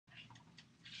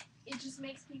It just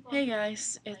makes people. Hey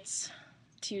guys, it's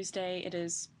Tuesday. It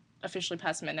is officially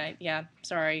past midnight. Yeah,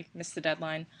 sorry, missed the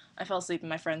deadline. I fell asleep in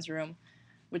my friend's room,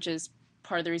 which is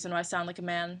part of the reason why I sound like a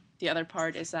man. The other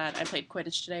part is that I played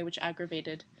Quidditch today, which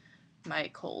aggravated my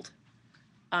cold.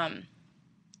 Um,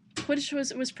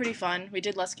 Quidditch was pretty fun. We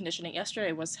did less conditioning.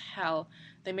 Yesterday was hell.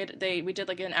 We did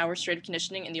like an hour straight of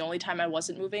conditioning, and the only time I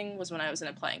wasn't moving was when I was in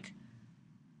a plank.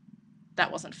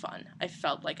 That wasn't fun. I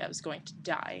felt like I was going to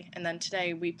die. And then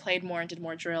today we played more and did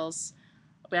more drills.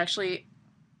 We actually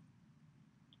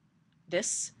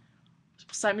this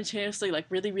simultaneously like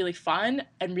really fun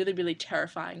and really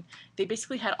terrifying. They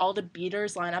basically had all the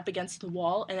beaters line up against the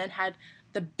wall and then had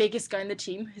the biggest guy in the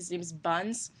team. His name is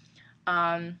Buns.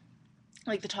 Um,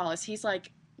 like the tallest. He's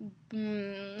like I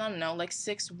don't know, like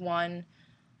 6'1",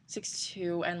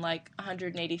 6'2", and like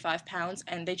 185 pounds,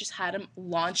 and they just had him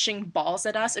launching balls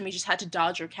at us, and we just had to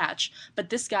dodge or catch. But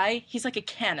this guy, he's like a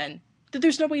cannon.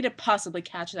 There's no way to possibly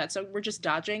catch that, so we're just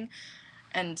dodging.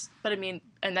 But I mean,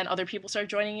 and then other people started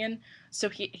joining in. So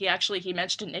he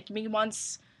mentioned to Nick me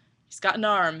once. He's got an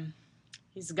arm.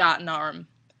 He's got an arm.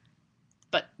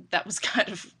 But that was kind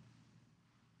of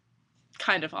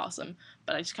awesome.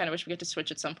 But I just kind of wish we get to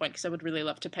switch at some point because I would really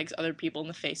love to peg other people in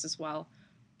the face as well.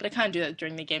 But I kind of do that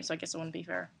during the game, so I guess it wouldn't be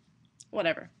fair.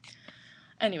 Whatever.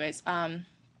 Anyways,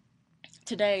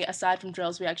 today aside from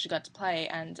drills, we actually got to play,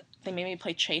 and they made me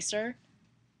play chaser,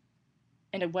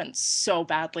 and it went so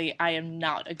badly. I am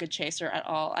not a good chaser at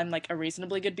all. I'm like a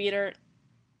reasonably good beater,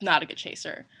 not a good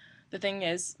chaser. The thing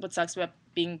is, what sucks about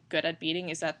being good at beating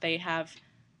is that they have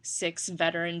 6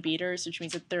 veteran beaters, which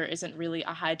means that there isn't really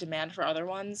a high demand for other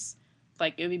ones.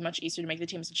 Like, it would be much easier to make the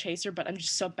team as a chaser, but I'm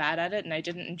just so bad at it, and I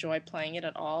didn't enjoy playing it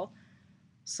at all.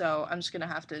 So I'm just gonna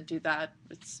have to do that.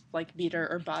 It's like beater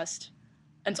or bust.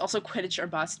 And it's also Quidditch or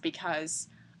bust because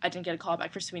I didn't get a call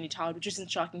back for Sweeney Todd, which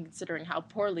isn't shocking considering how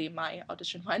poorly my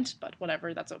audition went, but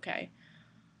whatever, that's okay.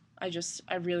 I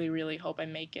really hope I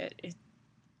make it.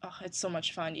 It's so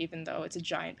much fun, even though it's a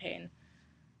giant pain.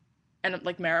 And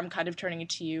like Mara, I'm kind of turning it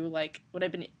to you. Like what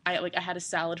I had a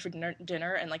salad for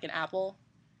dinner and like an apple,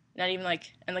 not even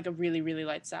like and like a really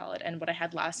light salad. And what I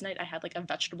had last night, I had like a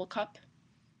vegetable cup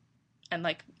and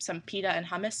like some pita and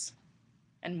hummus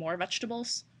and more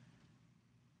vegetables.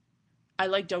 I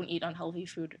like don't eat unhealthy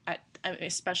food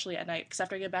especially at night because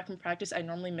after I get back from practice, I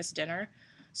normally miss dinner,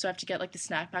 so I have to get like the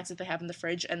snack packs that they have in the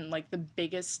fridge and like the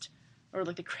biggest or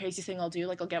like the crazy thing I'll do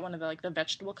like I'll get one of the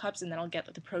vegetable cups and then I'll get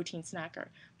like the protein snacker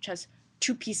which has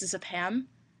 2 pieces of ham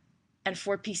and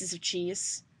 4 pieces of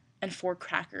cheese and 4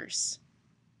 crackers.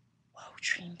 Whoa,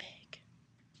 dream big.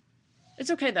 It's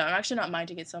okay though. I'm actually not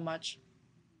minding it so much.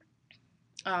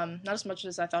 Not as much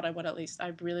as I thought I would at least.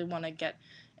 I really want to get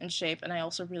in shape, and I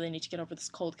also really need to get over this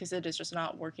cold because it is just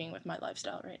not working with my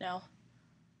lifestyle right now.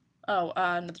 Oh,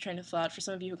 another train of thought. For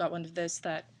some of you who got one of this,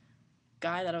 that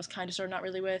guy that I was kind of sort of not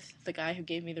really with, the guy who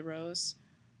gave me the rose,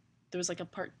 there was like a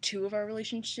part 2 of our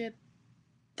relationship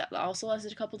that also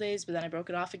lasted a couple days, but then I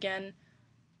broke it off again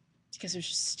because it was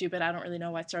just stupid. I don't really know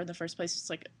why it started in the first place.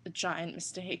 It's like a giant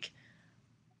mistake.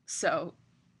 So,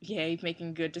 yay,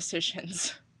 making good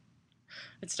decisions.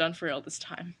 It's done for real this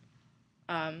time.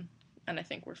 Um, and I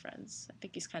think we're friends. I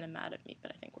think he's kind of mad at me,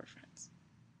 but I think we're friends.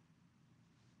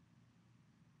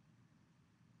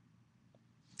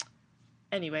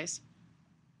 Anyways,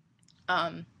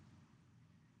 um,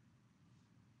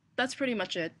 that's pretty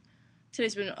much it.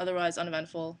 Today's been otherwise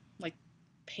uneventful. Like,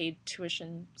 paid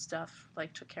tuition stuff.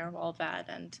 Like, took care of all of that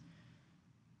and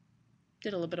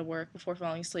did a little bit of work before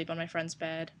falling asleep on my friend's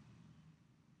bed.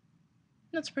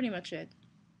 That's pretty much it.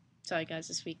 Saw you guys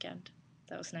this weekend.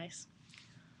 That was nice.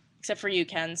 Except for you,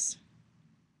 Kens.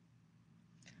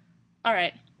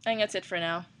 Alright, I think that's it for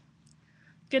now.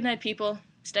 Good night, people.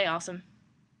 Stay awesome.